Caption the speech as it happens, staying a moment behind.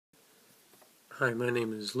Hi, my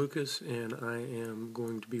name is Lucas, and I am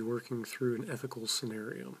going to be working through an ethical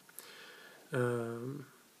scenario. The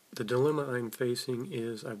dilemma I'm facing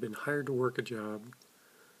is I've been hired to work a job,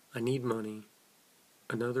 I need money.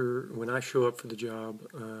 When I show up for the job,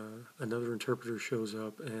 another interpreter shows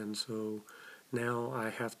up, and so now I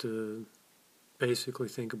have to basically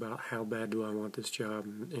think about how bad do I want this job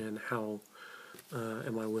and how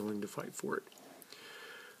am I willing to fight for it.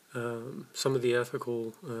 Some of the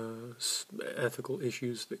ethical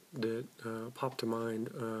issues that pop to mind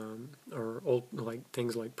are like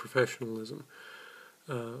things like professionalism.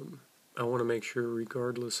 I want to make sure,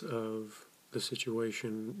 regardless of the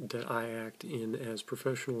situation, that I act in as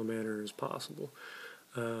professional a manner as possible.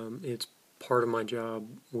 It's part of my job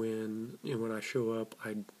when I show up.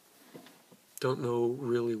 I don't know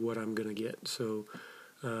really what I'm going to get, so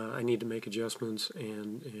I need to make adjustments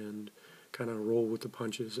and kind of roll with the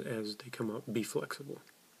punches as they come up. Be flexible.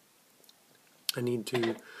 I need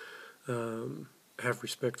to have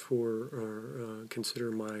respect for or consider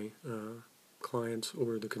my clients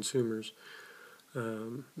or the consumers.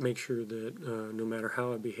 Make sure that no matter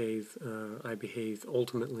how I behave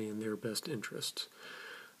ultimately in their best interests.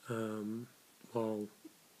 While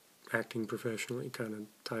acting professionally kind of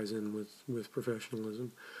ties in with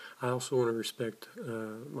professionalism. I also want to respect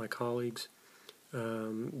my colleagues.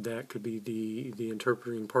 That could be the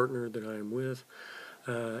interpreting partner that I am with,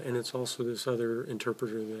 and it's also this other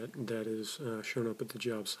interpreter that is shown up at the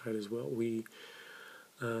job site as well. We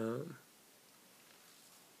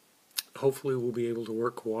hopefully will be able to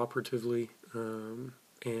work cooperatively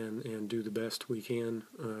and do the best we can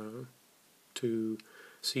to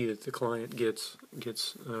see that the client gets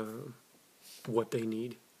what they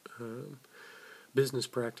need. Business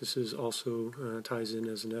practices also ties in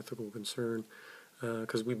as an ethical concern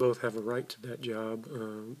because we both have a right to that job.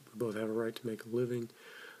 We both have a right to make a living,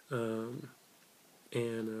 and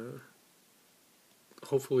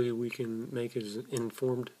hopefully we can make as an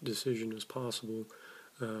informed decision as possible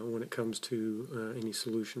when it comes to any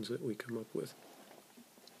solutions that we come up with.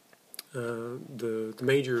 The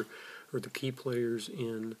major or the key players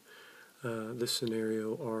in this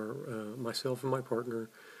scenario are myself and my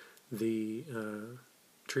partner, the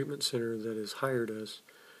treatment center that has hired us,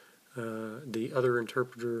 the other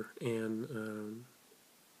interpreter, and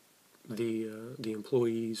the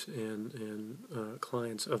employees and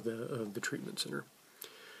clients of the treatment center.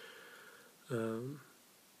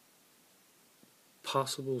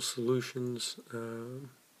 Possible solutions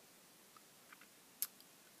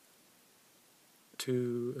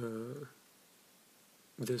to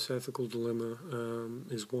this ethical dilemma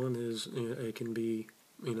it can be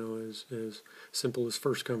as simple as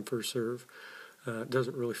first come first serve. It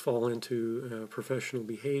doesn't really fall into professional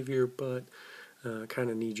behavior, but kind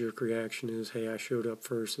of knee-jerk reaction is, hey, I showed up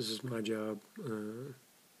first, this is my job,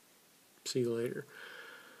 see you later.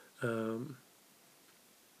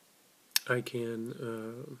 I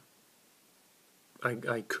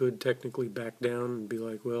could technically back down and be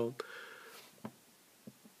like, well,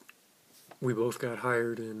 we both got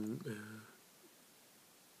hired and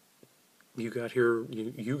you got here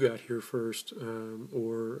first,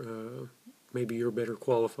 or maybe you're better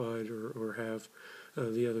qualified, or have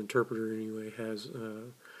the other interpreter anyway has a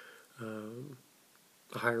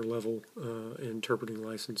higher level interpreting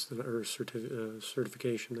license or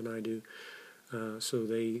certification than I do, so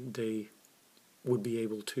they would be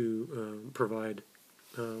able to provide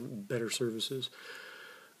better services.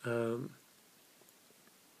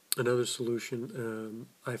 Another solution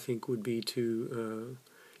I think would be to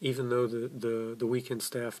even though the weekend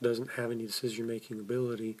staff doesn't have any decision-making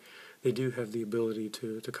ability, they do have the ability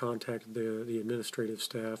to contact the administrative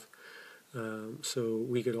staff, so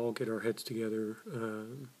we could all get our heads together,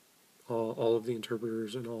 all of the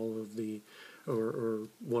interpreters and all of the, or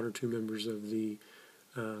one or two members of the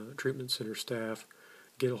treatment center staff,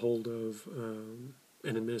 get a hold of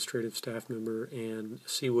an administrative staff member and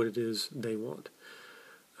see what it is they want.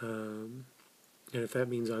 And if that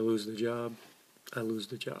means I lose the job, I lose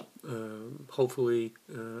the job. Hopefully,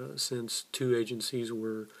 since two agencies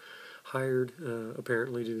were hired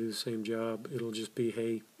apparently to do the same job, it'll just be,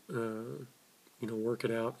 hey, work it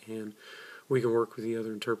out, and we can work with the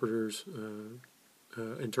other interpreters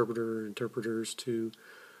to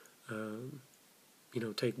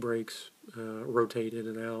take breaks, rotate in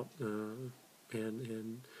and out,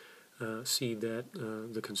 and see that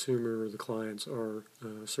the consumer or the clients are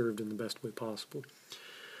served in the best way possible.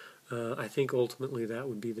 I think ultimately that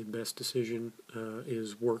would be the best decision,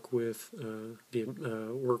 is work with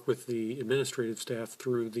the administrative staff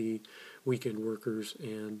through the weekend workers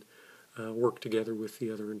and work together with the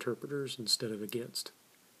other interpreters instead of against.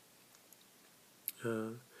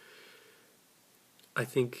 I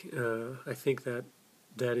think that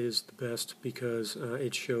that is the best because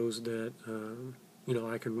it shows that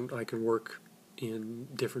I can work in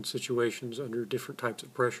different situations under different types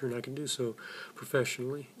of pressure, and I can do so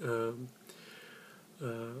professionally.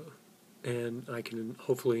 And I can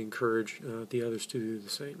hopefully encourage the others to do the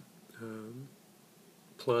same.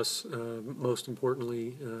 Plus, most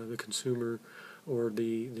importantly, the consumer or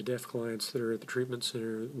the deaf clients that are at the treatment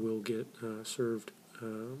center will get served,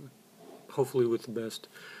 hopefully with the best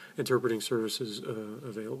interpreting services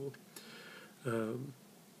available. In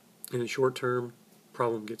the short term,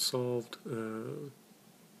 problem gets solved, and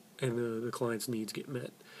the client's needs get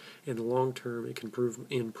met. In the long term, it can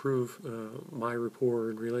improve my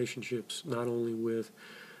rapport and relationships, not only with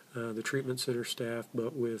the treatment center staff,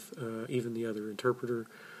 but with even the other interpreter.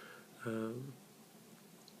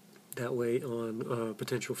 That way, on a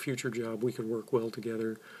potential future job, we can work well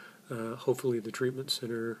together. Hopefully, the treatment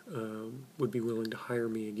center would be willing to hire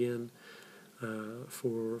me again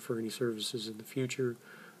for any services in the future.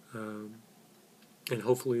 And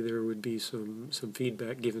hopefully there would be some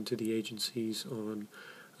feedback given to the agencies on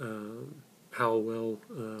how well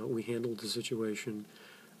we handled the situation,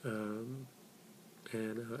 and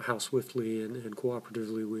how swiftly and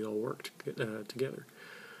cooperatively we all worked together.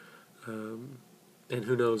 And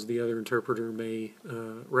who knows, the other interpreter may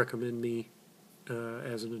recommend me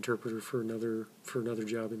as an interpreter for another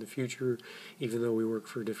job in the future, even though we work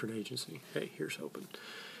for a different agency. Hey, here's hoping.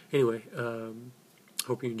 Anyway,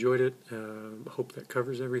 hope you enjoyed it. Hope that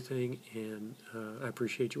covers everything, and I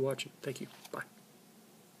appreciate you watching. Thank you. Bye.